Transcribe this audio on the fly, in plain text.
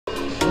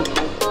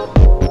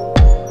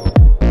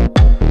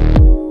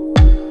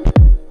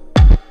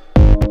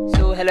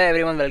hello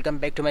everyone, welcome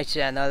back to my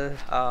channel.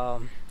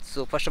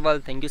 So first of all,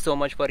 thank you so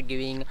much for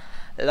giving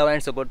love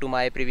and support to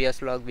my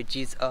previous vlog which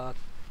is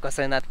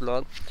कसरनाथ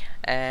vlog.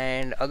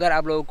 And अगर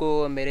आप लोगों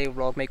को मेरे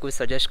vlog में कुछ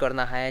suggest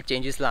करना है,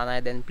 changes लाना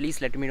है, then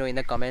please let me know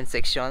in the comment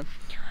section.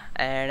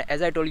 And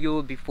as I told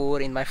you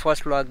before in my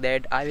first vlog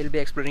that I will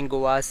be exploring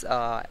Goa's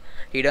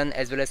hidden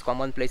as well as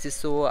common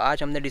places. So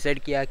आज हमने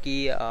decide किया कि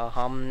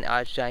हम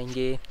आज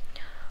जाएंगे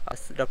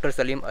doctor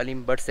Salim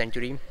Aleem bird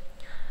sanctuary,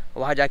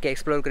 वहाँ जाके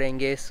explore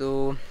करेंगे.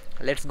 So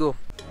let's go.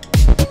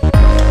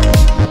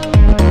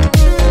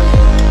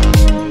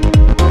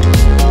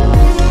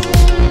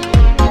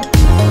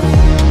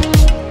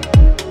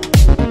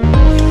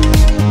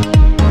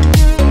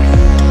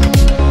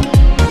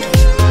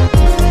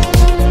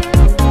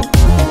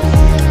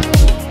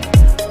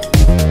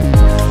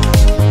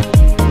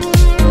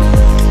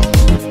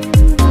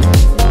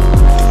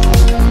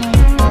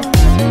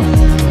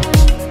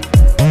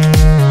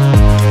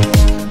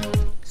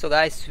 So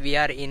guys, we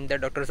are in the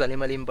Dr.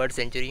 Salim Alim Bird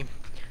Sanctuary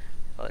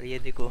और ये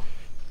देखो.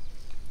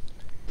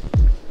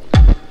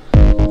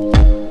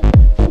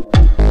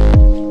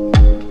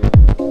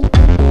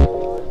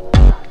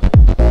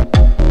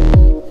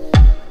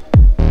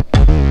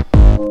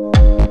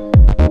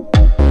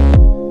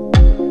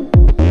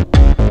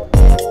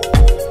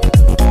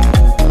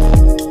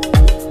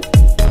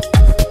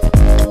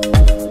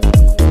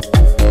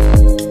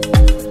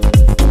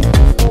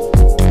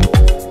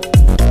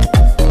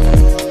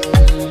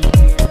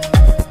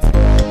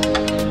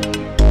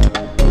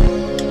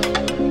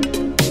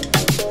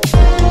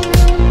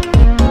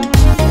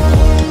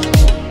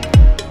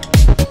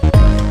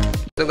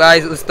 तो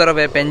गाइस उस तरफ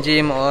है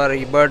पेंजिम और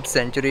bird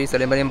sanctuary,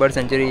 Salim Aleem bird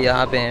sanctuary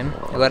यहाँ पे हैं.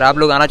 अगर आप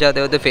लोग आना चाहते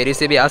हो तो फेरी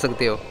से भी आ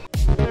सकते हो.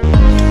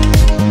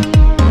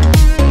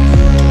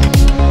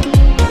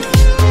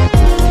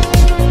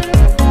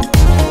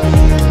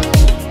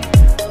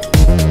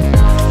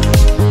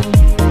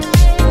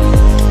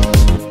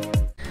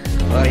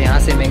 और यहाँ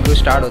से मैंग्रोव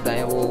स्टार्ट होता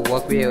है, वो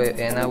वॉक भी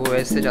है ना, वो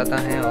ऐसे जाता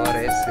है और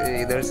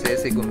ऐसे इधर से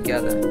ऐसे घूम के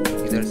आता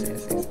है, इधर से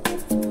ऐसे.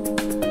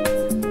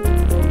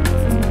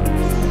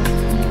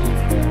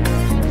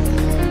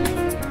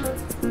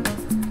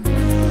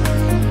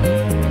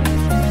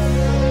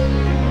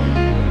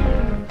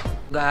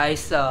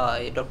 Guys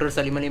doctor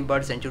Salim Aleem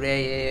bird sanctuary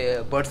है,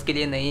 ये बर्ड्स के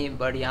लिए नहीं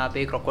बट यहाँ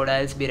पे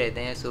क्रोकोडाइल्स भी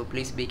रहते हैं, सो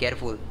प्लीज़ बी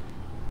केयरफुल.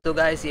 तो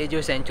गाइस ये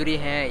जो सेंचुरी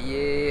है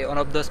ये one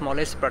of the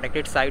smallest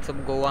protected sites of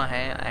Goa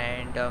हैं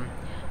एंड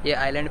ये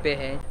आइलैंड पे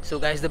है. So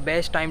guys the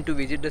best time to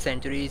visit the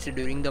sanctuary is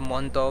during the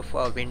month of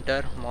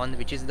winter month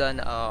which is the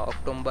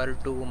October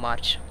to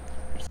मार्च.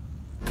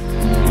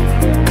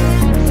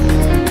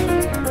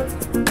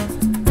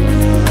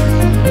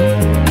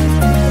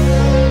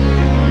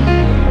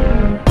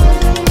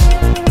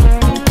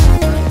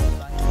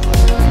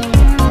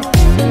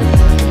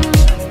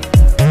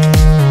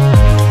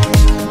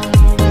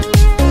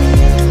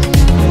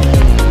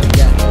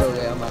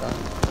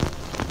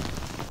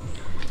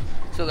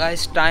 तो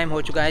guys time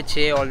हो चुका है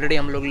 6, already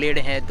हम लोग लेट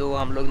हैं तो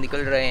हम लोग निकल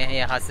रहे हैं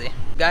यहाँ से.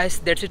 Guys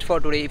that's it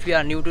for today. If you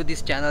are new to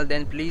this channel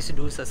then please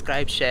do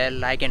subscribe, share,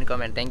 like and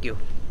comment. Thank you.